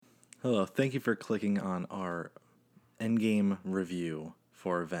Hello, thank you for clicking on our Endgame review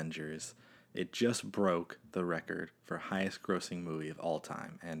for Avengers. It just broke the record for highest grossing movie of all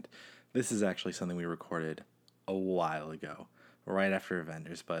time, and this is actually something we recorded a while ago, right after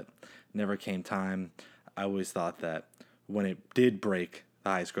Avengers, but never came time. I always thought that when it did break the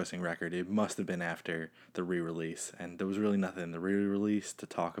highest grossing record, it must have been after the re-release, and there was really nothing in the re-release to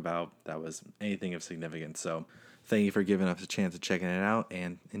talk about that was anything of significance, so thank you for giving us a chance of checking it out,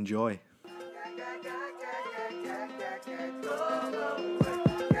 and enjoy.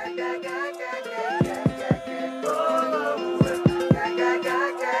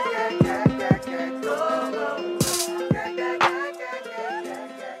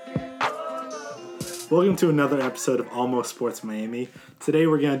 Welcome to another episode of Almost Sports Miami. Today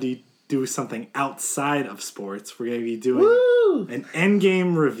we're going to do something outside of sports. We're going to be doing an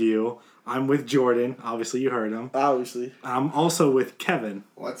Endgame review. I'm with Jordan. Obviously, you heard him. Obviously. I'm also with Kevin.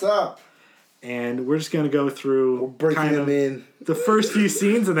 What's up? And we're just going to go through Breaking them in. the first few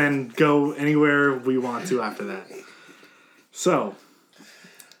scenes and then go anywhere we want to after that. So,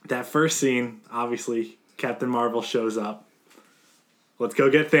 that first scene, obviously, Captain Marvel shows up. Let's go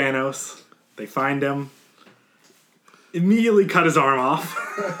get Thanos. They find him. Immediately cut his arm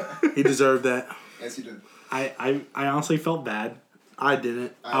off. He deserved that. Yes, you did. I honestly felt bad. I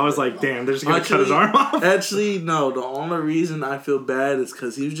didn't. I was like, damn, they're just going to cut his arm off? Actually, no. The only reason I feel bad is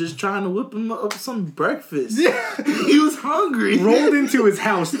because he was just trying to whip him up some breakfast. Yeah. He was hungry. Rolled into his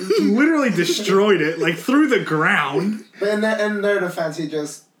house, literally destroyed it, like through the ground. But in their defense, he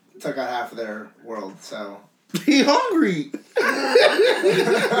just took out half of their world, so... He hungry.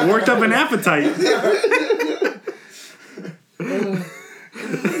 Worked up an appetite.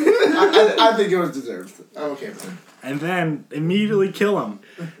 I think it was deserved. I'm okay with it. And then immediately kill him.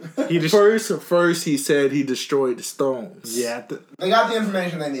 He just First he said he destroyed the stones. yeah. They got the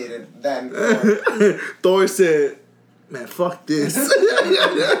information they needed, then... Thor said, man, fuck this.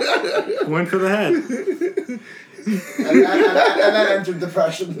 Went for the head. and then entered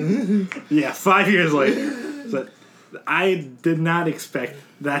depression. Yeah, 5 years later. But I did not expect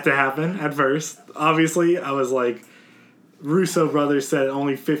that to happen at first. Obviously, I was like, Russo brothers said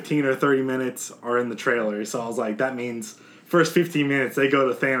only 15 or 30 minutes are in the trailer. So I was like, that means first 15 minutes they go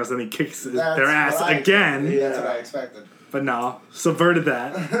to Thanos and he kicks their ass again. That's what I expected. But no, subverted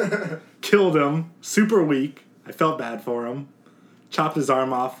that. Killed him. Super weak. I felt bad for him. Chopped his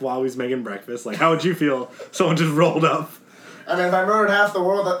arm off while he was making breakfast. Like, how would you feel if someone just rolled up? I mean, if I murdered half the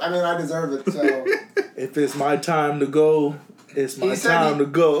world, I deserve it, so... If it's my time to go, it's my time to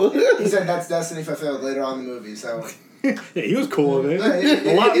go. He said that's destiny fulfilled later on in the movie, so... Yeah, he was cool with it.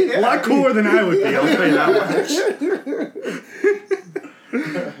 Yeah, A lot cooler than I would be, I'll tell you that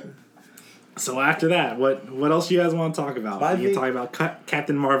much. So after that, what else do you guys want to talk about? You can talk about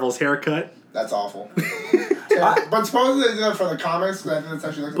Captain Marvel's haircut. That's awful. But supposedly they did that for the comics, but I think it's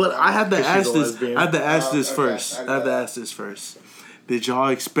actually... But I have to ask this. lesbian. I have to ask this Okay. first. I I have to know that. ask this first. Did y'all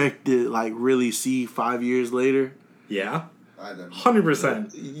expect it, like, really see 5 years later? Yeah, I didn't.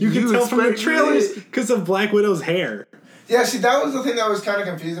 100%. You can You tell from the expected trailers it? because of Black Widow's hair. Yeah, see, that was the thing that was kind of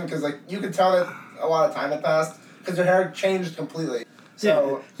confusing, because, like, you could tell that a lot of time had passed, because her hair changed completely. So...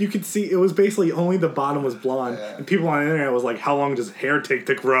 Yeah, you could see it was basically only the bottom was blonde, Yeah. and people on the internet was like, "How long does hair take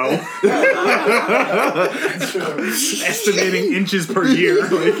to grow?" Estimating inches per year.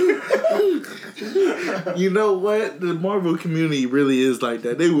 Like, You know what? The Marvel community really is like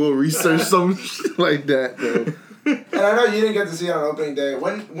that. They will research some shit like that, though. And I know you didn't get to see it on opening day.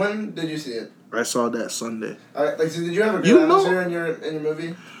 When did you see it? I saw that Sunday. Like, so did you have a good You know- atmosphere in your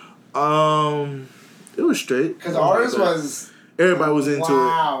movie? It was straight. Because ours was... Everybody was into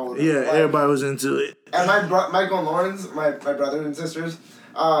loud. it. Yeah, Like, everybody was into it. And Michael and Lawrence, my brothers and sisters,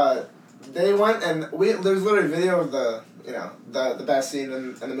 they went and there's literally a video of the best scene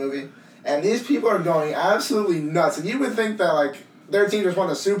in the movie, and these people are going absolutely nuts. And you would think that like their team just won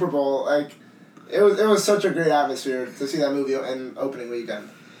the Super Bowl. Like it was such a great atmosphere to see that movie in opening weekend.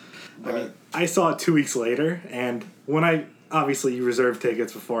 But, I mean, I saw it 2 weeks later, and when obviously you reserved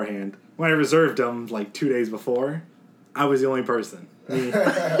tickets beforehand. When I reserved them like 2 days before, I was the only person. I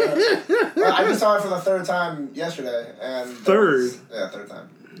just saw it for the third time yesterday, and Third time.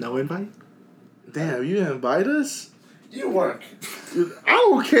 No invite? Damn, you didn't invite us? You work. I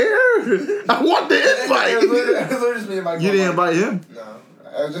don't care. I want the It invite. was literally just me and Michael. You didn't and Mark. invite him? No,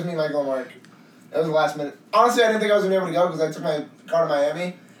 it was just me, Michael, and Mark. It was the last minute. Honestly, I didn't think I was gonna be able to go because I took my car to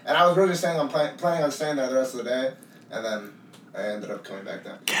Miami, and I was really just planning on staying there the rest of the day, and then I ended up coming back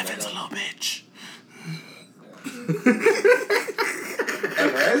down. Kevin's a little bitch.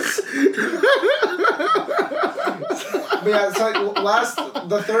 Anyways. But yeah, it's like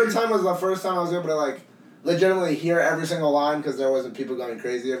the third time was the first time I was able to like legitimately hear every single line because there wasn't people going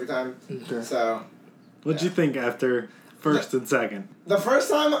crazy every time. Okay. So. What'd you think after first and second? The first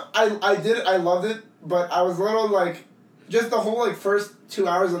time I loved it, but I was a little like, just the whole like first 2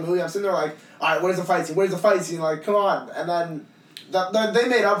 hours of the movie, I'm sitting there like, all right, where's the fight scene? Where's the fight scene? Like, come on. And then they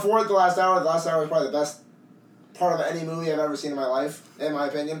made up for it the last hour. The last hour was probably the best part of any movie I've ever seen in my life, in my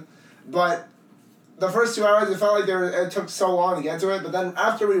opinion. But the first 2 hours, it felt like it took so long to get to it. But then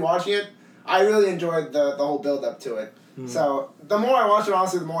after rewatching it, I really enjoyed the whole build up to it. So the more I watched it,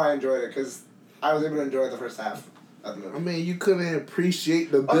 honestly, the more I enjoyed it because I was able to enjoy the first half of the movie. I mean, you couldn't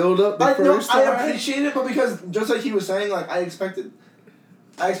appreciate the build up first time. I appreciate it, but because just like he was saying, like I expected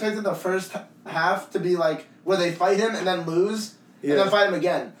the first half to be like where they fight him and then lose and then fight him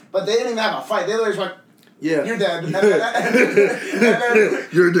again. But they didn't even have a fight. They literally just went, yeah, you're dead. And then,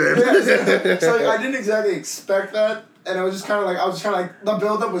 you're dead. Yeah, so like, I didn't exactly expect that, and it was just kind of like the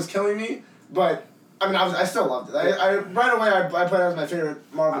build up was killing me, but. I mean, I still loved it. I right away I put it as my favorite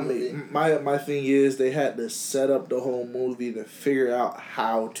Marvel movie. My thing is they had to set up the whole movie to figure out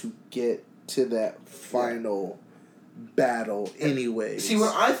how to get to that final battle anyway. See,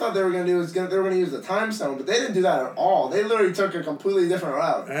 what I thought they were going to do is they were going to use the time stone, but they didn't do that at all. They literally took a completely different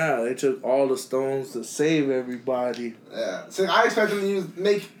route. Yeah, they took all the stones to save everybody. Yeah. So I expected them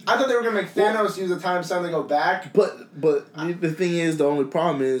to I thought they were going to make Thanos use the time stone to go back. But the thing is, the only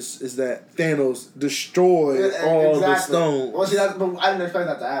problem is that Thanos destroyed all the stones. Well, see, but I didn't expect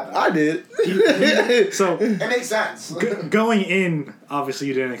that to happen. I did. So it makes sense. Going in, obviously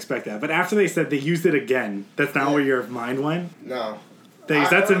you didn't expect that, but after they said they used it again, that's not where your mind went? No.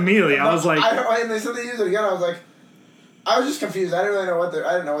 That's immediately. I was like... and they said they used it again, I was like... I was just confused. I didn't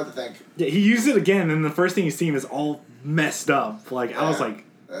know what to think. Yeah, he used it again, and the first thing you see him is all messed up. Like, I was like...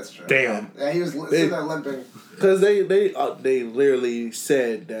 That's true. Damn. Yeah, he was sitting there limping. Because they literally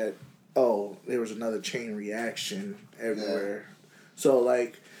said that, there was another chain reaction everywhere. Yeah. So,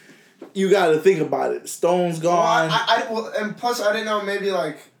 like, you got to think about it. Stone's gone. Well, and plus I didn't know, maybe,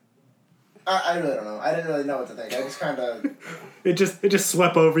 like... I really don't know. I didn't really know what to think. I just kind of... It just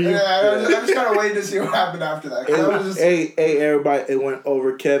swept over you? Yeah, I just kind of waited to see what happened after that. Hey, everybody, it went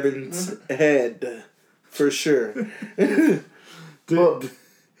over Kevin's head. For sure.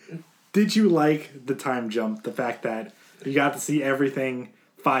 Did you like the time jump? The fact that you got to see everything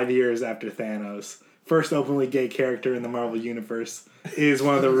 5 years after Thanos. First openly gay character in the Marvel Universe is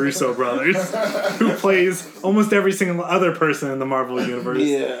one of the Russo brothers, who plays almost every single other person in the Marvel Universe.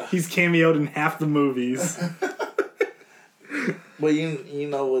 Yeah. He's cameoed in half the movies. But you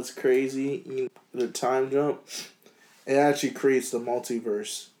know what's crazy? The time jump, it actually creates the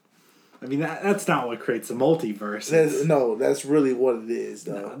multiverse. I mean, that's not what creates the multiverse. That's really what it is,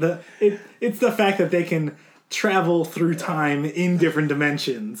 though. No, it's the fact that they can travel through time in different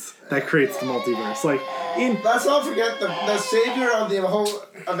dimensions that creates the multiverse. Like, let's not forget the savior of the whole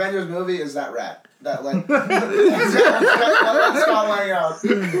Avengers movie is that rat. That like Scott Lang out.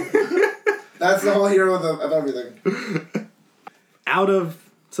 That's the whole hero of everything.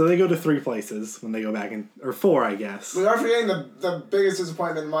 So they go to 3 places when they go back or 4, I guess. We are forgetting the biggest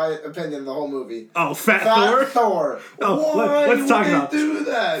disappointment, in my opinion, the whole movie. Oh, Fat Thor? Thor. Oh, let's talk about do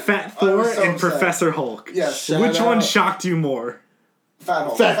that. Fat Thor and Professor Hulk. Yes. Which one shocked you more? Fat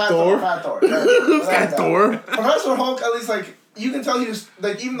Hulk. Fat Thor. Fat Thor. Fat Thor. Professor Hulk, at least, like, you can tell he was,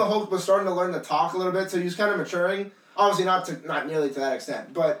 like, even the Hulk was starting to learn to talk a little bit, so he was kind of maturing. Obviously, not nearly to that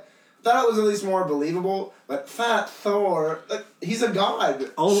extent, but that was at least more believable. But Fat Thor, like, he's a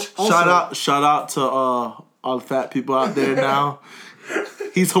god. Shout out to all the fat people out there now.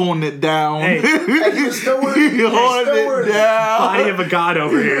 He's holding it down. Hey, he was still working. He's holding it down. Body of a god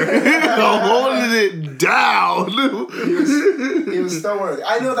over here. Holding it down. He was still worthy.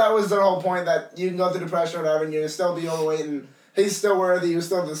 I know that was their whole point, that you can go through depression or whatever, and you can still be overweight, and he's still worthy. He was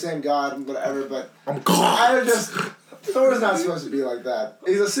still the same god and whatever. But I'm God. Thor's not supposed to be like that.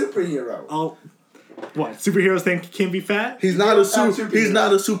 He's a superhero. Oh, what? Superheroes think can't be fat? He's not a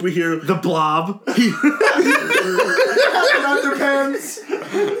superhero. The Blob. Underpants.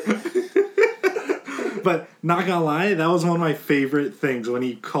 But not gonna lie, that was one of my favorite things when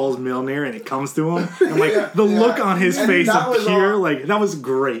he calls Mjolnir and it comes to him, and like the look on his face of pure, like that was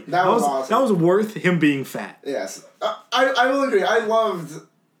great. That was awesome. That was worth him being fat. Yes, I will agree. I loved.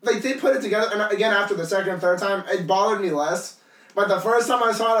 Like, they put it together, and again, after the second and third time, it bothered me less. But the first time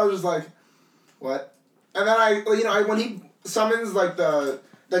I saw it, I was just like, what? And then when he summons, like, the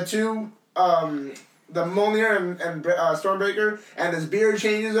two, the Mjolnir and Stormbreaker, and his beard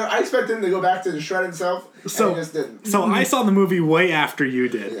changes, I expected him to go back to the shredded self, and he just didn't. So I saw the movie way after you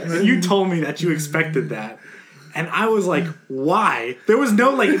did. Yes. And you told me that you expected that. And I was like, why? There was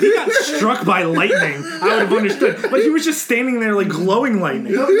no, like, if he got struck by lightning, I would have understood. But he was just standing there, like, glowing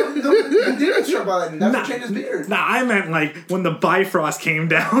lightning. No, he didn't get struck by lightning. That's what changed his beard. Nah, I meant, like, when the Bifrost came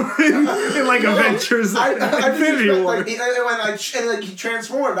down in like, Avengers Infinity War. Like, he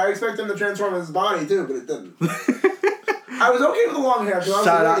transformed. I expect him to transform his body, too, but it didn't. I was okay with the long hair. Shout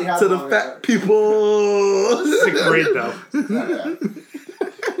out to the fat people. It's great, though. Yeah.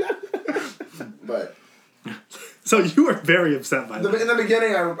 But... So you were very upset by that. In the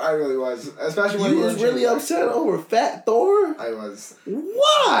beginning, I really was. Especially when he was really upset over Fat Thor? I was.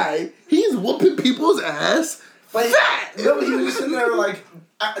 Why? He's whooping people's ass. But fat! No, but he was just sitting there like...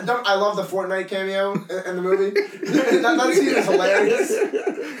 I love the Fortnite cameo in the movie. that scene is hilarious.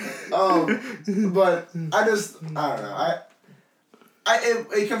 But I don't know.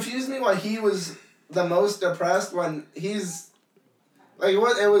 It confused me why he was the most depressed when he's... Like,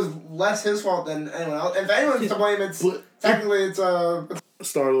 it was less his fault than anyone else. If anyone's to blame, it's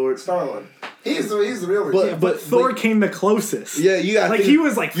Star-Lord. Star-Lord. He's the real reason. But Thor came the closest. Yeah, you got he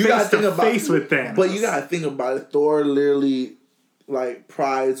was like face to face with Thanos. But you gotta think about it. Thor literally like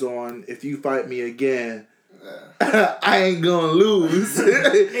prides on, if you fight me again, I ain't gonna lose.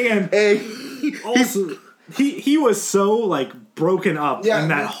 and also he was so like broken up in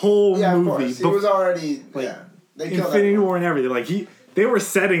that whole movie. Of course. He was already they killed Infinity War and everything. Like they were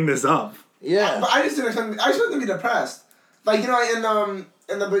setting this up. Yeah, but I just didn't expect. I expected him to be depressed. Like, you know,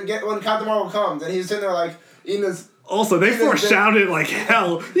 in the beginning when Captain Marvel comes and he's sitting there like eating his. Also, they foreshadowed it like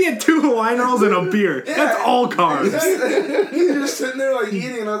hell. He had 2 Hawaiian rolls and a beer. Yeah. That's all carbs. He's just sitting there like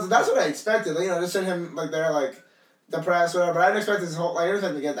eating, and that's what I expected. Like, you know, just seeing him like there like depressed, whatever. But I didn't expect his whole. Like, I didn't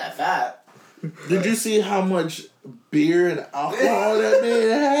expect him to get that fat. Did you see how much beer and alcohol that man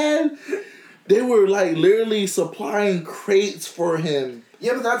had? They were like literally supplying crates for him.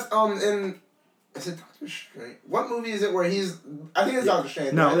 Yeah, but that's is it Doctor Strange? What movie is it where he's? I think it's Doctor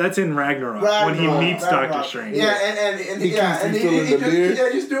Strange. No, right? that's in Ragnarok when he meets Doctor Strange. Yeah, and he keeps refilling the beer. Yeah,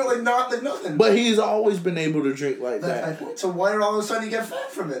 he's doing like nothing. But he's always been able to drink like that. So why did all of a sudden you get fat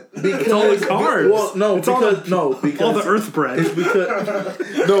from it? Because it's all the carbs. Well, because all the earth bread.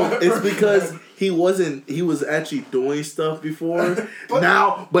 It's because he was actually doing stuff before. But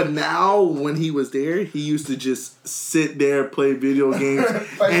now when he was there, he used to just sit there, play video games, and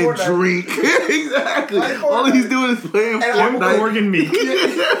Fortnite. Drink. Exactly. All he's doing is playing Fortnite. Morgan Meek.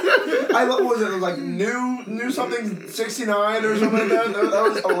 I love, what was it? Like new something 69 or something like that. That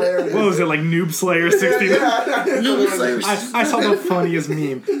was hilarious. What was it, like Noob Slayer 69? Yeah. Noob Slayer. I saw the funniest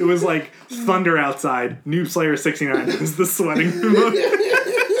meme. It was like thunder outside. Noob Slayer 69 is the sweating emoji.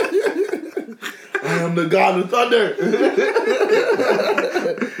 I am the god of thunder.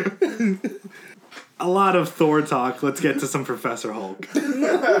 A lot of Thor talk. Let's get to some Professor Hulk.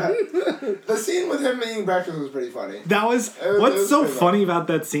 The scene with him eating breakfast was pretty funny. That was what's so funny about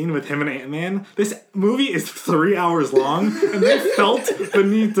that scene with him and Ant-Man. This movie is 3 hours long, and they felt the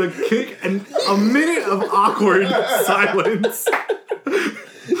need to kick a minute of awkward silence.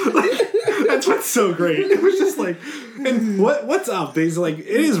 That's what's so great. It was just like, and what's up? He's like, it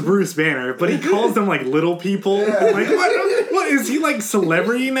is Bruce Banner, but he calls them like little people. Yeah. Like, what is he like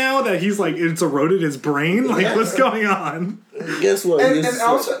celebrity now that he's like it's eroded his brain? Like, what's going on? Guess what? And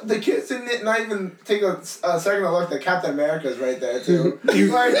also, the kids didn't not even take a second to look that Captain America's right there too.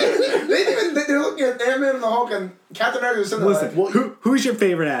 Like, they're looking at Ant-Man and the Hulk, and Captain America's sitting there. Listen, like, who's your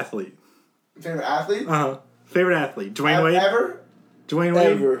favorite athlete? Favorite athlete? Favorite athlete. Dwayne Wade? Ever? Dwayne Wade?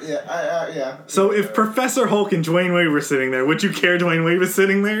 Ever. Yeah, yeah. So if Professor Hulk and Dwayne Wade were sitting there, would you care Dwayne Wade was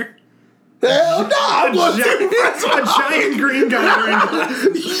sitting there? Hell no! I'm going to a giant green guy wearing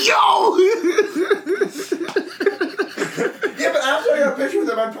glasses. Yo! Yeah, but after I got a picture with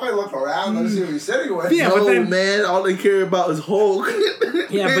him, I'd probably look around and see what he's sitting with. Yeah, but then, man, all they care about is Hulk.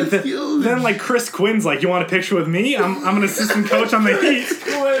 Yeah, but then like Chris Quinn's like, you want a picture with me? I'm an assistant coach on the Heat.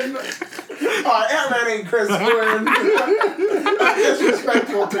 Quinn. Ant-Man ain't Chris Quinn.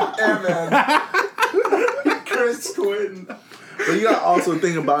 Disrespectful to Ant-Man. Chris Quinn. But you gotta also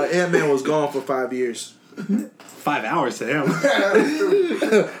think about it. Ant-Man was gone for 5 years. 5 hours to him.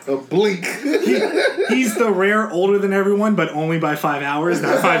 A blink. He's the rare older than everyone, but only by 5 hours,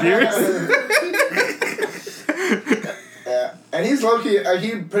 not 5 years. Yeah, and he's low-key,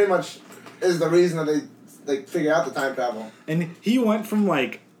 he pretty much is the reason that they like figure out the time travel. And he went from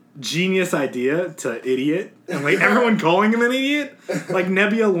like genius idea to idiot, and like everyone calling him an idiot. Like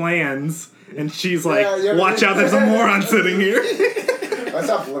Nebula lands, and she's like, "Watch out, there's a moron sitting here." What's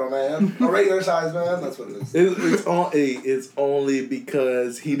up, little man? A regular size man. That's what it is. It's only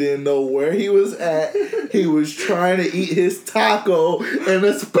because he didn't know where he was at. He was trying to eat his taco, and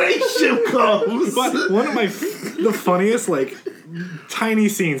a spaceship comes. But one of my the funniest, like, tiny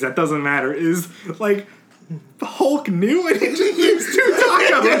scenes that doesn't matter is, like, Hulk knew and he just gives 2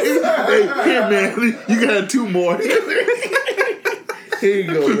 tacos. Hey, here, man, you got 2 more. Here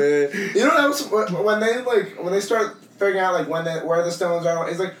you go, man. You know when they start figuring out like where the stones are,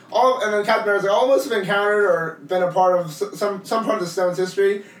 it's like and then Captain America's like all of us have encountered or been a part of some part of the stones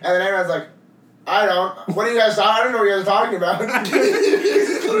history, and then Ant-Man's like, I don't. What are you guys? I don't know what you guys are talking about.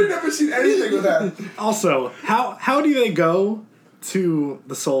 He's literally never seen anything with that. Also, how do they go to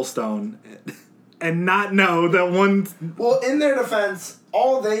the Soul Stone and not know that one? Well, in their defense,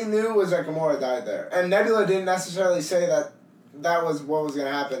 all they knew was that Gamora died there, and Nebula didn't necessarily say that was what was going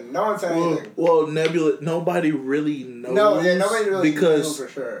to happen. No one said anything. Well, Nebula, nobody really knows. Nobody really knew for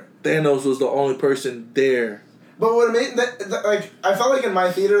sure. Thanos was the only person there. But what it made, like, I felt like in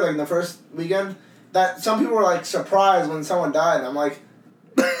my theater, like, in the first weekend, that some people were, like, surprised when someone died, and I'm like...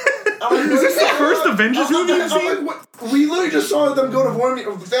 Is this the first Avengers movie you've seen? I'm like, what? We literally just saw them go to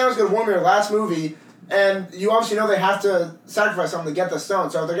Thanos go to Vormir last movie, and you obviously know they have to sacrifice someone to get the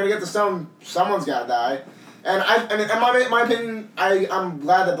stone, so if they're going to get the stone, someone's got to die. And in my opinion, I'm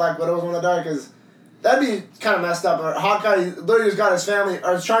glad that Black Widow was the one that died, because that'd be kind of messed up. Or Hawkeye literally just got his family,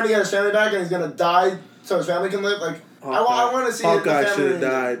 or is trying to get his family back, and he's going to die so his family can live. Like, I want to see Hawkeye the family should have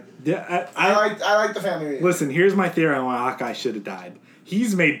died. Yeah, I like the family reunion. Listen, here's my theory on why Hawkeye should have died.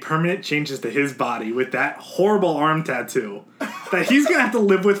 He's made permanent changes to his body with that horrible arm tattoo that he's going to have to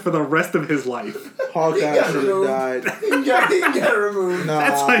live with for the rest of his life. Hawkeye should have died. He got it removed. Nah.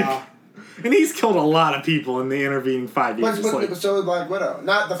 That's like... And he's killed a lot of people in the intervening 5 years. But so did Black Widow.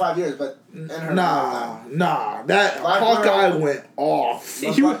 Not the 5 years, but in her Nah. That Black Hawkeye Widow went off.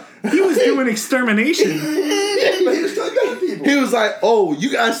 He was doing extermination. But he was killing bad people. He was like, "Oh,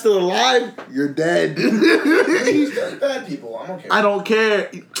 you guys still alive? You're dead." He was killing bad people. I'm okay. I don't care.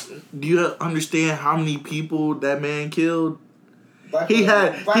 Do you understand how many people that man killed? He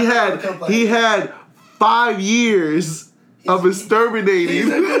had 5 years of exterminating. He's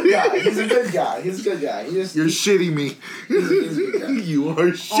a good guy. He's a good guy. You're shitting me. He's a good guy. You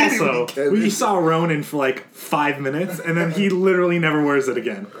are shitting me, Also, Kevin. we saw Ronin for like 5 minutes, and then he literally never wears it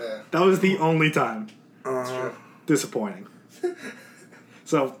again. Yeah. That was the only time. True. Disappointing.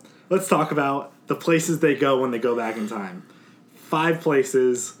 So, let's talk about the places they go when they go back in time. 5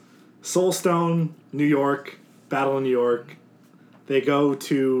 places. Soulstone, New York, Battle of New York. They go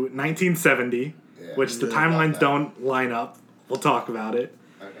to 1970. Which the timelines don't line up. We'll talk about it.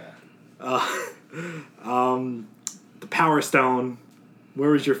 Okay. The Power Stone.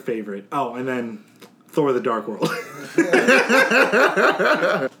 Where was your favorite? Oh, and then Thor: The Dark World.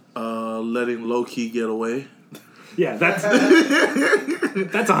 Letting Loki get away. Yeah, that's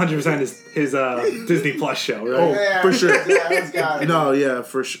 100% his Disney Plus show, right? Oh, Yeah, for sure. Yeah, it's got it. No, yeah,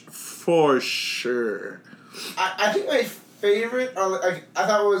 for sure. I think my favorite, or like I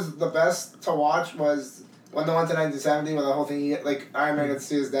thought was the best to watch, was when they went to 1970, when the whole thing, like Iron Man got to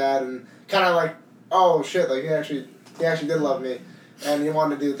see his dad, and kind of like, oh shit, like he actually did love me, and he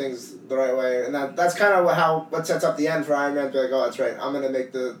wanted to do things the right way, and that's kind of what sets up the end for Iron Man to be like, oh, that's right, I'm gonna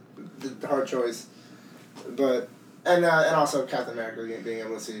make the hard choice, but and also Captain America being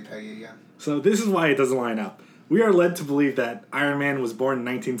able to see Peggy again. So this is why it doesn't line up. We are led to believe that Iron Man was born in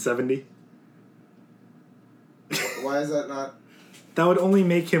 1970. Why is that not? That would only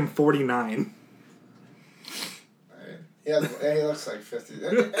make him 49. He looks like 50.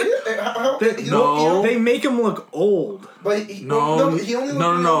 They make him look old. But he only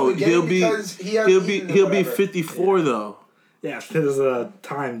He'll be because he'll be 54 though. Yeah, there's a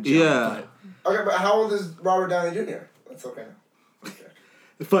time jump. Yeah. Okay, but how old is Robert Downey Jr.? That's okay.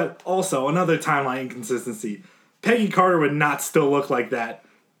 But also, another timeline inconsistency. Peggy Carter would not still look like that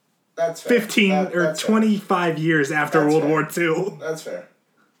That's fair. 15 or that's 25 years after That's World fair. War II. That's fair.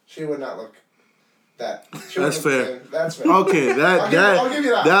 She would not look that. That's fair. That's fair. Okay, I'll give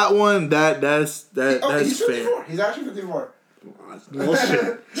you that. That one that's He's fair. 54. He's actually 54.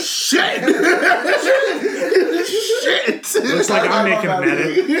 Bullshit. Shit. Shit. Looks like I'm making an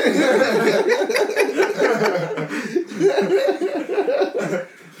edit.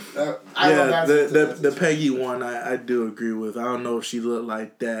 Yeah, the Peggy one I do agree with. I don't know if she looked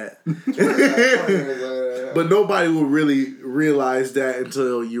like that. But nobody will really realize that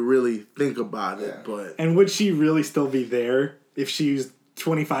until you really think about it. Yeah. But And would she really still be there if she's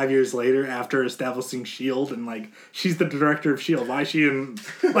 25 years later after establishing S.H.I.E.L.D. and, like, she's the director of S.H.I.E.L.D.?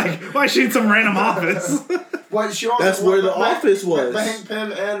 Why is she in some random office? Well, that's where the office was. But Hank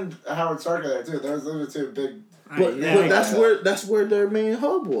Pym and Howard Stark are there, too. Those are two big... But that's where their main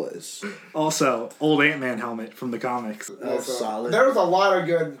hub was. Also, old Ant-Man helmet from the comics. That was solid. There was a lot of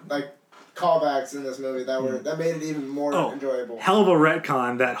good, like, callbacks in this movie that made it even more enjoyable. Hell of a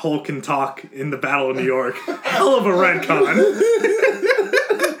retcon that Hulk can talk in the Battle of New York. Hell of a retcon.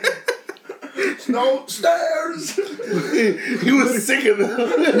 No stairs. He was sick of them.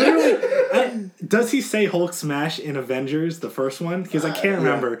 Literally, does he say Hulk smash in Avengers, the first one? Because I can't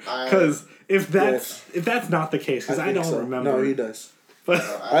remember. Because if that's not the case, because I don't remember. No, he does. But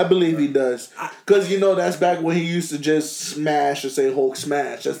I believe he does. Because, that's back when he used to just smash or say Hulk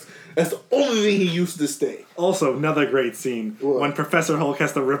smash. That's the only thing he used to say. Also, another great scene when Professor Hulk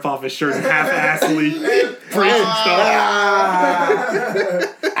has to rip off his shirt and half-assly break some stuff.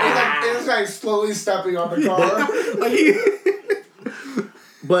 He's like slowly stepping on the car.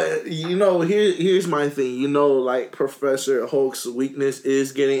 But, here's my thing. Like, Professor Hulk's weakness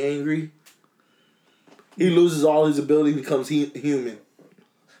is getting angry. He loses all his ability, becomes human.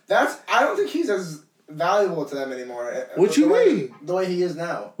 I don't think he's as valuable to them anymore. What you mean? The way he is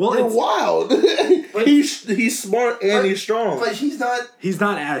now. Well, it's wild. He's smart and he's strong. But he's not. He's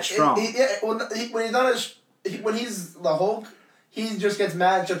not as strong. When he's the Hulk, he just gets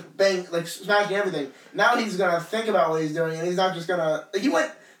mad, just bang, like smashing everything. Now he's gonna think about what he's doing, and he's not just gonna.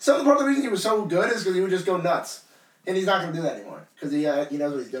 Some part of the reason he was so good is because he would just go nuts, and he's not gonna do that anymore because he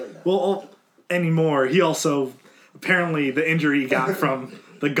knows what he's doing now. Well, anymore. He also apparently the injury he got from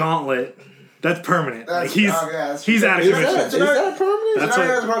the gauntlet. That's permanent. He's out of commission. Is that permanent? That's he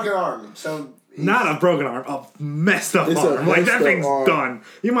has a broken arm. So not a broken arm, a messed up arm. Like that thing's done.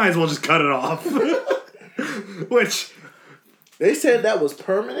 You might as well just cut it off. Which they said that was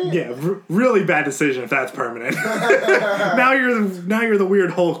permanent. Yeah, really bad decision if that's permanent. now you're the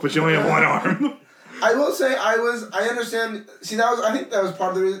weird Hulk, but you only have one arm. I will say I understand. See, I think that was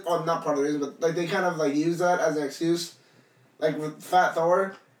part of the reason. Well, not part of the reason, but like they kind of like use that as an excuse. Like with Fat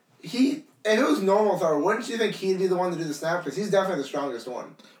Thor, if it was normal Thor, wouldn't you think he'd be the one to do the snap? Because he's definitely the strongest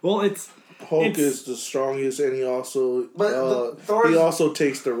one. Well, Hulk is the strongest, and he also he also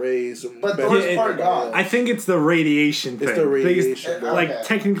takes the rays. But Thor's part God. I think it's the radiation thing. It's the radiation.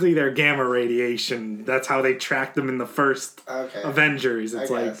 Technically, they're gamma radiation. That's how they tracked them in the first Avengers.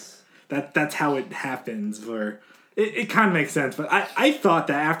 It's that's how it happens. Where it kind of makes sense. But I thought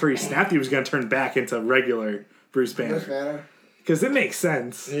that after he snapped, he was going to turn back into regular Bruce Banner. Because it makes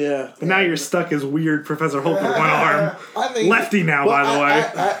sense. Yeah. But now you're stuck as weird Professor Hulk with one arm. Lefty now, by the way.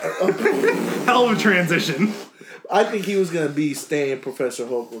 Hell of a transition. I think he was going to be staying Professor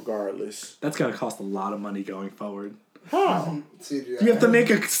Hulk regardless. That's going to cost a lot of money going forward. How? CGI. You have to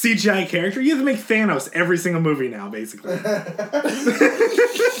make a CGI character? You have to make Thanos every single movie now, basically. But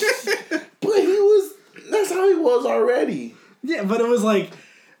that's how he was already. Yeah, but it was like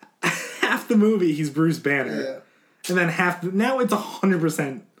half the movie he's Bruce Banner. Yeah. And then now it's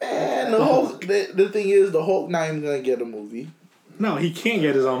 100%. And the Hulk. The thing is, the Hulk not even gonna get a movie. No, he can't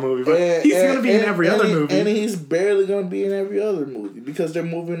get his own movie, but he's gonna be in every other movie. And he's barely gonna be in every other movie because they're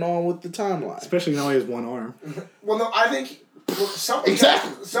moving on with the timeline. Especially now he has one arm. Well, no, I think someone's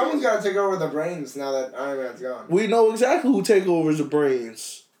got to take over the brains now that Iron Man's gone. We know exactly who takes over the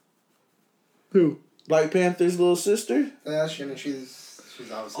brains. Who? Black Panther's little sister. Yeah, she's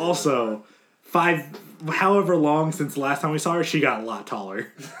obviously also. However long since the last time we saw her, she got a lot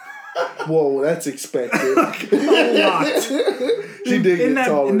taller. Whoa, that's expected. A lot. She did get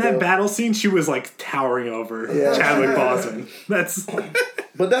taller. In that battle scene, she was like towering over Chadwick Boseman.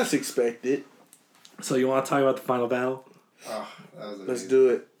 But that's expected. So you want to talk about the final battle? Oh, that was amazing. Let's do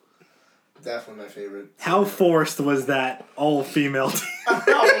it. Definitely my favorite. How forced was that all-female team?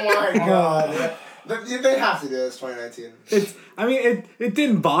 Oh my god. They have to do this 2019. It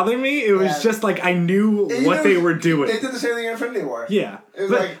didn't bother me. It was just like I knew what they were doing. They did the same thing in Infinity War. Yeah.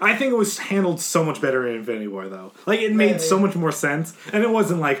 But I think it was handled so much better in Infinity War, though. Like, it made so much more sense. And it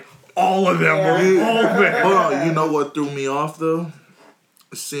wasn't like all of them were all there. Hold on. You know what threw me off, though?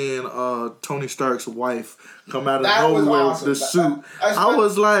 Seeing Tony Stark's wife come out of nowhere with the suit. I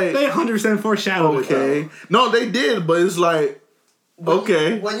was like... They 100% foreshadowed it, though. No, they did, but it's like...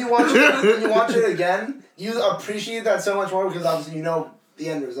 Okay. When you watch it again, you appreciate that so much more because obviously you know the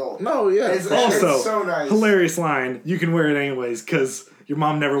end result. No, yeah. It's so nice. Hilarious line. You can wear it anyways because your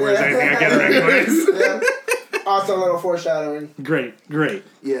mom never wears anything I get her anyways. Yeah. Also a little foreshadowing. Great.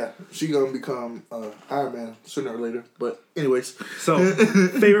 Yeah, she gonna become Iron Man sooner or later. But anyways. So,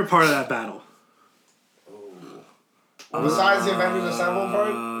 favorite part of that battle? Besides the Avengers Assemble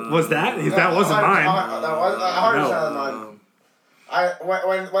part? Was that? That wasn't mine. That was 100% mine.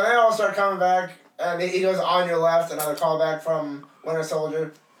 When they all start coming back, and he goes on your left, another callback from Winter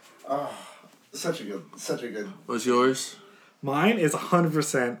Soldier. Oh, such a good. What's yours? Mine is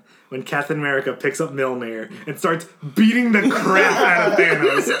 100% when Captain America picks up Mjolnir and starts beating the crap out of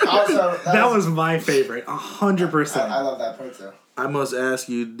Thanos. Also, That was my favorite, 100%. I love that part too. I must ask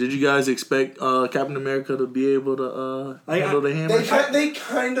you, did you guys expect Captain America to be able to handle the hammer? They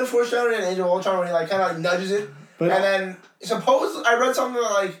kind of foreshadowed in Age of Ultron when he kind of nudges it, But- and then I read something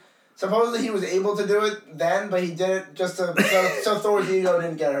that supposedly he was able to do it then, but he did it just so Thor's ego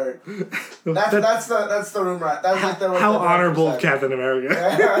didn't get hurt. That's the rumor. That's like the How the honorable of said. Captain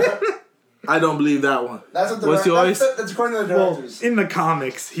America. I don't believe that one. That's what the What's yours? that's according to the Well, directors. in the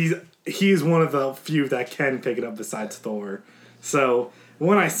comics, he's one of the few that can pick it up besides Thor. So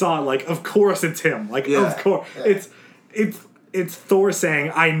when I saw it, of course it's him. Yeah. Of course it's Thor saying,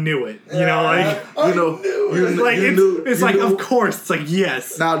 "I knew it." You know, of course. It's like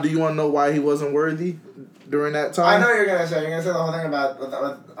yes. Now, do you want to know why he wasn't worthy during that time? I know you're gonna say the whole thing about with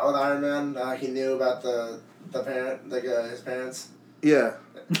Iron Man. He knew about the parent, his parents. Yeah.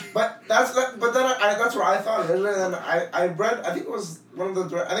 But that's what I thought originally. And then I read. I think it was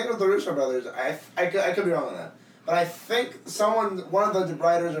the Russo brothers. I could be wrong on that. But I think one of the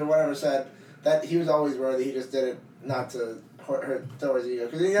writers or whatever said that he was always worthy. He just did it not to hurt Thor's ego,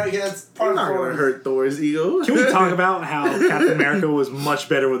 because that's part You're of not gonna hurt Thor's ego. Can we talk about how Captain America was much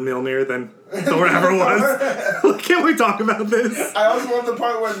better with Mjolnir than Thor ever was? Can we talk about this? I also love the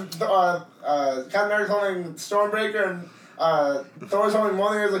part when Captain America's holding Stormbreaker and Thor's holding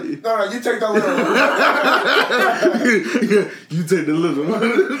Mjolnir. He's like, no, you take the little one. You take the little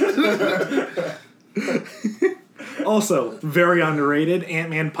one. Also, very underrated.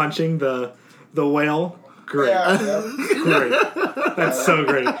 Ant-Man punching the whale. Great. Yeah. Great. That's so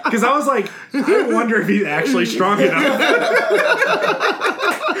great. Because I was like, I wonder if he's actually strong enough.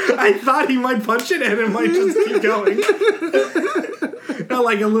 I thought he might punch it and it might just keep going. Not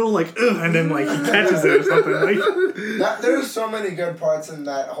like a little ugh, and then he catches it or something. There's so many good parts in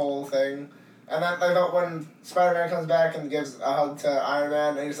that whole thing. And then I thought when Spider-Man comes back and gives a hug to Iron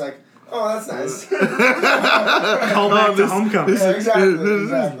Man, and he's like, oh, that's nice. Call back to Homecoming. Yeah, exactly.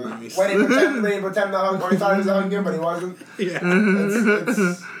 When he pretended to hug, or he thought he was hugging him, but he wasn't. Yeah.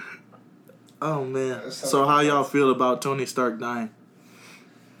 It's Oh man. So So how y'all feel about Tony Stark dying?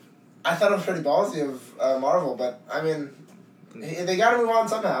 I thought it was pretty ballsy of Marvel, but I mean, they got to move on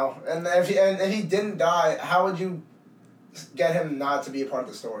somehow. And if he didn't die, how would you get him not to be a part of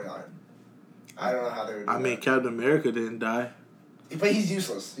the storyline? I don't know how they would do that. Captain America didn't die. But he's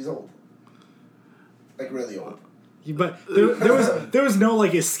useless. He's old. Really old. But there was no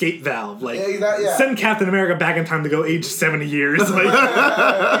escape valve. Yeah. Send Captain America back in time to go age 70 years.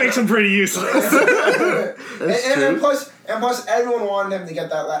 Makes him pretty useless. And plus everyone wanted him to get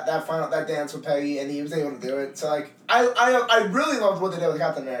that dance with Peggy, and he was able to do it. So I really loved what they did with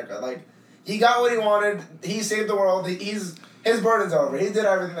Captain America. He got what he wanted. He saved the world. His burden's over. He did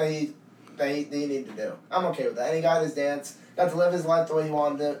everything that he needed to do. I'm okay with that. And he got his dance. Got to live his life the way he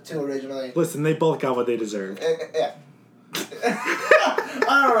wanted to originally. Listen, they both got what they deserved. Yeah.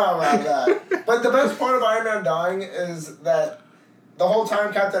 I don't know about that. But the best part of Iron Man dying is that the whole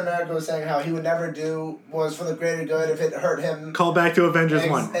time Captain America was saying how he would never do was for the greater good if it hurt him. Call back to Avengers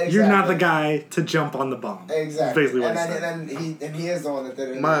 1. Exactly. You're not the guy to jump on the bomb. Exactly. Basically what And then he is the one that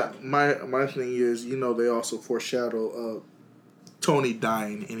did it. My thing is, they also foreshadow Tony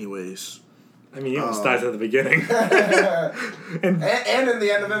dying anyways. I mean, he almost dies at the beginning. and in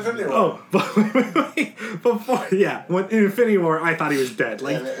the end of Infinity War. Oh, but wait. Before, when in Infinity War, I thought he was dead.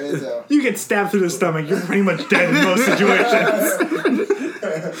 You get stabbed through the stomach, you're pretty much dead in most situations.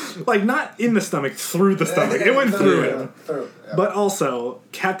 Not in the stomach, through the stomach. It went through him. Yeah. But also,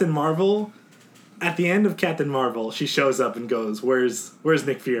 Captain Marvel, at the end of Captain Marvel, she shows up and goes, "Where's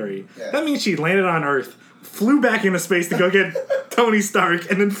Nick Fury?" Yeah. That means she landed on Earth, flew back into space to go get Tony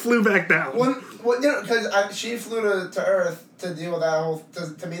Stark, and then flew back down. Because she flew to Earth to deal with that whole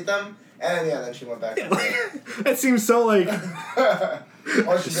to meet them, and then she went back. That seems so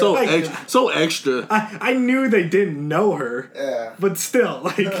so extra. I knew they didn't know her. Yeah. But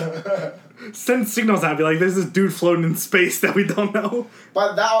still, send signals out. Be like, there's this dude floating in space that we don't know.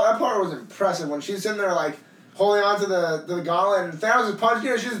 But that part was impressive when she's sitting there holding on to the gauntlet, and Thanos is punching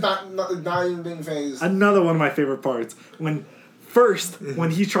her. She's not even being phased. Another one of my favorite parts when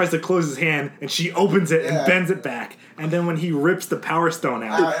he tries to close his hand and she opens it and bends it back, and then when he rips the Power Stone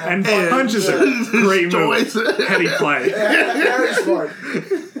out and punches her, great move, heady play. Yeah, very smart.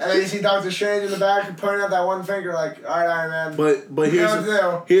 And then you see Doctor Strange in the back and pointing out that one finger, all right, Iron Man. But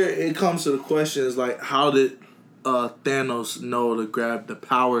here it comes to the question: is how did Thanos know to grab the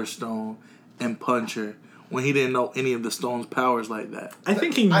Power Stone and punch her when he didn't know any of the Stone's powers like that. I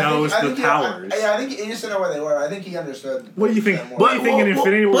think he knows the powers. I think he used to know where they were. I think he understood. What do you think? What do you think in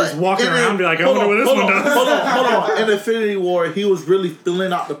Infinity War is walking around and be like, I wonder what this one does? Hold on. In Infinity War, he was really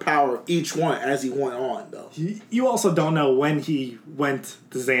filling out the power of each one as he went on, though. You also don't know when he went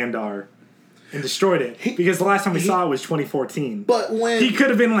to Xandar and destroyed it, because the last time we saw it was 2014. But when he could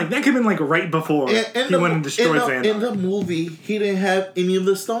have been like, that could have been like right before he went and destroyed Xandar. In the movie, he didn't have any of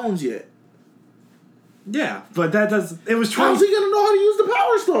the stones yet. Yeah, but that does. It was. How's he gonna know how to use the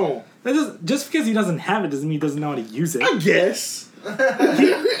Power Stone? Just because he doesn't have it doesn't mean he doesn't know how to use it. I guess.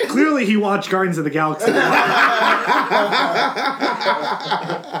 Clearly, he watched Guardians of the Galaxy.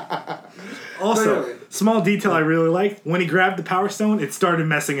 Also, small detail I really like: when he grabbed the Power Stone, it started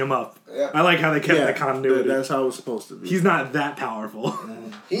messing him up. Yeah. I like how they kept that continuity. That's how it's supposed to be. He's not that powerful.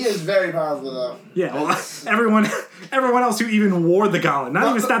 He is very powerful, though. Yeah, well, everyone else who even wore the gauntlet, not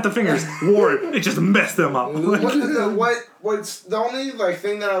even snapped the fingers, wore it. It just messed them up. What's the only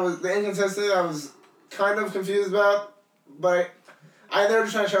thing that the inconsistency I was kind of confused about, but I know they're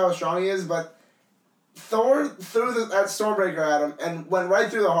just trying to show how strong he is, but Thor threw that Stormbreaker at him and went right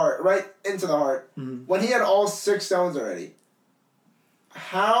through the heart, right into the heart, when he had all 6 stones already.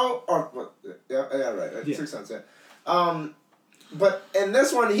 How, or, what, right, yeah. 6 stones, yeah. But in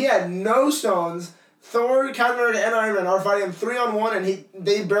this one, he had no stones. Thor, Captain America, and Iron Man are fighting him 3-on-1, and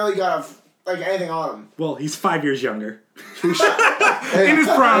they barely got anything on him. Well, he's 5 years younger. In his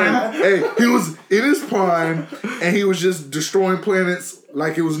prime. Hey, he was in his prime, and he was just destroying planets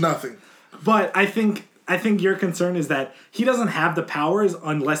like it was nothing. But I think your concern is that he doesn't have the powers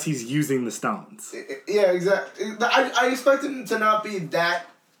unless he's using the stones. Yeah, exactly. I expect him to not be that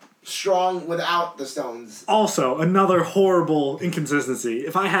strong without the stones. Also, another horrible inconsistency.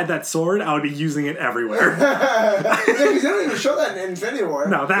 If I had that sword, I would be using it everywhere. Yeah, because they don't even show that in Infinity War.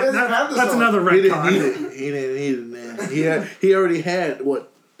 No, that's another retcon. He didn't need it, man. He already had,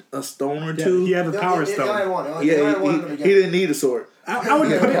 a stone or two? He had the Power Stone. He only had one. He didn't need a sword.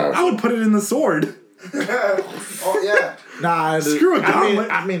 I would put it in the sword. Oh, yeah. Nah, screw a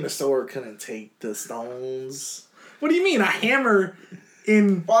gauntlet. I mean, the sword couldn't take the stones. What do you mean? A hammer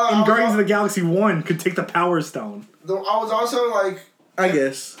in Guardians of the Galaxy 1 could take the Power Stone. I was also I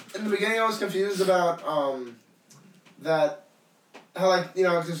guess. In the beginning, I was confused about that, how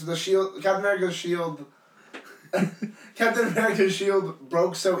because the shield, Captain America's shield. Captain America's shield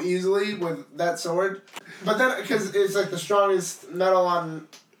broke so easily with that sword, but then because it's the strongest metal on.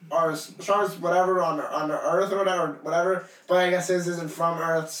 Or strongest whatever on Earth or whatever, but I guess his isn't from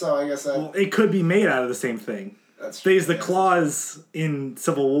Earth, so I guess that... Well, it could be made out of the same thing. That's true. Because the claws in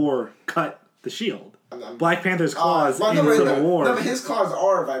Civil War cut the shield. Black Panther's claws in Civil War... No, but his claws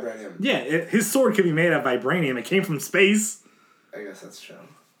are vibranium. Yeah, his sword could be made out of vibranium. It came from space. I guess that's true.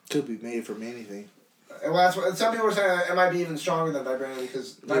 Could be made from anything. Well, that's what some people were saying. It might be even stronger than vibranium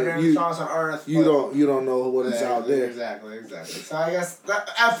because vibranium is strongest on Earth. You don't know what is out there. Exactly. So I guess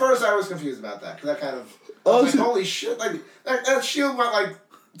at first I was confused about that because that kind of holy shit! That shield went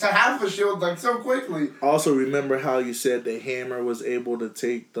to half a shield so quickly. Also, remember how you said the hammer was able to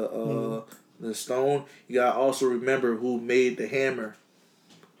take the stone. You gotta also remember who made the hammer,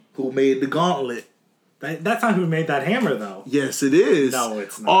 who made the gauntlet. That's not who made that hammer, though. Yes, it is. No,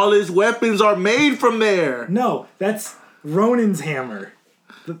 it's not. All his weapons are made from there. No, that's Ronin's hammer.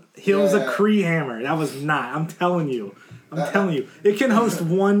 He was a Kree hammer. That was not. I'm telling you. It can host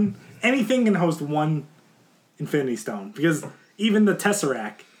one... Anything can host one Infinity Stone. Because even the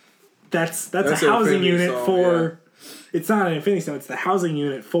Tesseract, that's a housing unit for... Yeah. It's not an Infinity Stone. It's the housing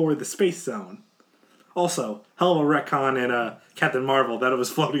unit for the Space Zone. Also, hell of a retcon in Captain Marvel that it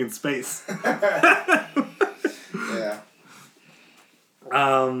was floating in space. Yeah.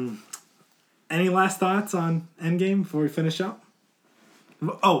 Any last thoughts on Endgame before we finish up?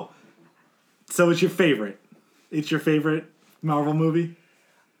 Oh, so it's your favorite? It's your favorite Marvel movie?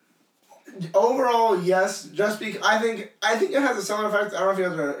 Overall, yes. Just because I think it has a similar effect. I don't know if you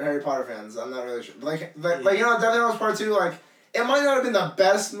guys are Harry Potter fans. I'm not really sure. But Deathly Hallows Part 2, it might not have been the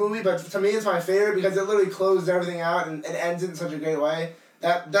best movie, but to me it's my favorite because it literally closed everything out and ends it in such a great way.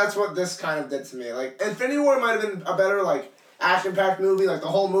 That's what this kind of did to me. Infinity War might have been a better action-packed movie. The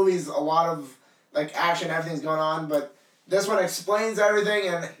whole movie's a lot of action, everything's going on, but this one explains everything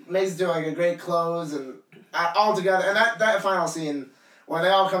and makes it to a great close and all together. And that final scene when they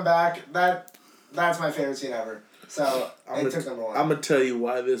all come back, that's my favorite scene ever. So it took number one. I'm gonna tell you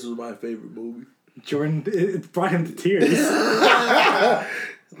why this was my favorite movie. Jordan, it brought him to tears. Man,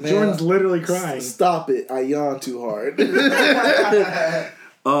 Jordan's literally crying. Stop it! I yawn too hard.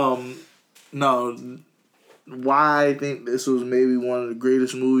 No. Why I think this was maybe one of the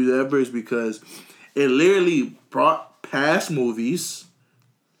greatest movies ever is because It literally brought past movies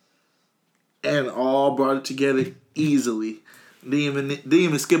and all brought it together easily. Didn't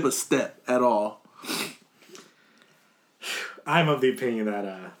even skip a step at all. I'm of the opinion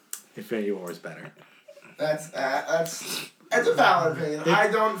that Infinity War is better. That's a valid opinion.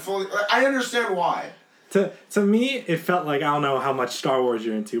 I understand why. To me, it felt like, I don't know how much Star Wars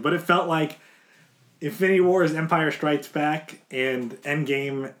you're into, but it felt like Infinity War is Empire Strikes Back and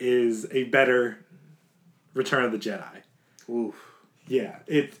Endgame is a better Return of the Jedi. Oof. Yeah,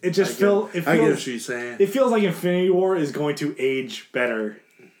 it just feels. I get what you're saying. It feels like Infinity War is going to age better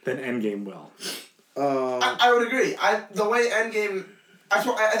than Endgame will. I would agree. The way Endgame, I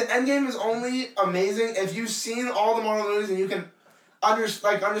think Endgame is only amazing if you've seen all the Marvel movies and you can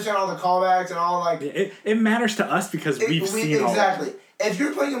understand all the callbacks and all like. It matters to us because we've seen all. Exactly. If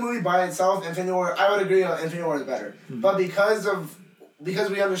you're playing a movie by itself, Infinity War, I would agree Infinity War is better. Mm-hmm. But because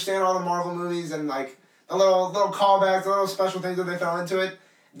we understand all the Marvel movies and like the little callbacks, the little special things that they throw into it,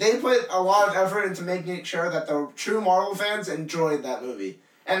 they put a lot of effort into making sure that the true Marvel fans enjoyed that movie.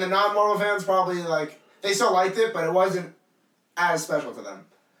 And the non-Marvel fans probably they still liked it, but it wasn't as special to them.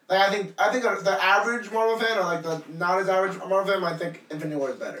 Like I think the average Marvel fan or the not as average Marvel fan might think Infinity War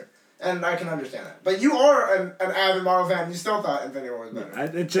is better. And I can understand that. But you are an avid Marvel fan. You still thought Infinity War was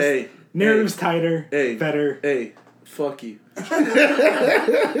better. It just narrative's tighter, better. Hey, fuck you.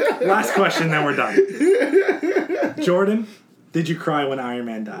 Last question, then we're done. Jordan, did you cry when Iron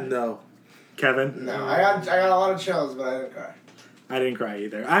Man died? No. Kevin? No, I got a lot of chills, but I didn't cry. I didn't cry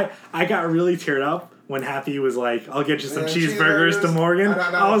either. I got really teared up when Happy was like, "I'll get you some cheeseburgers to Morgan."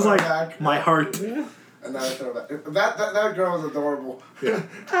 I was like, back. My heart. Another throwback. That girl was adorable. Yeah.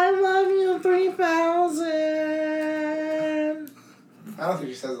 I love you 3000. I don't think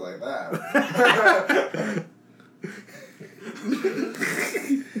she says it like that.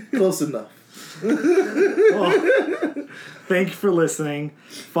 Close enough. Well, thank you for listening.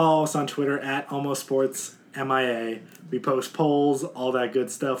 Follow us on Twitter at AlmostSportsMIA. We post polls, all that good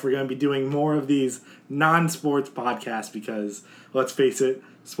stuff. We're going to be doing more of these non-sports podcasts because, let's face it,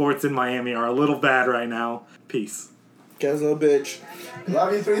 sports in Miami are a little bad right now. Peace. Guys, little bitch.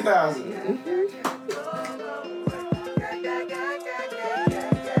 Love you 3000.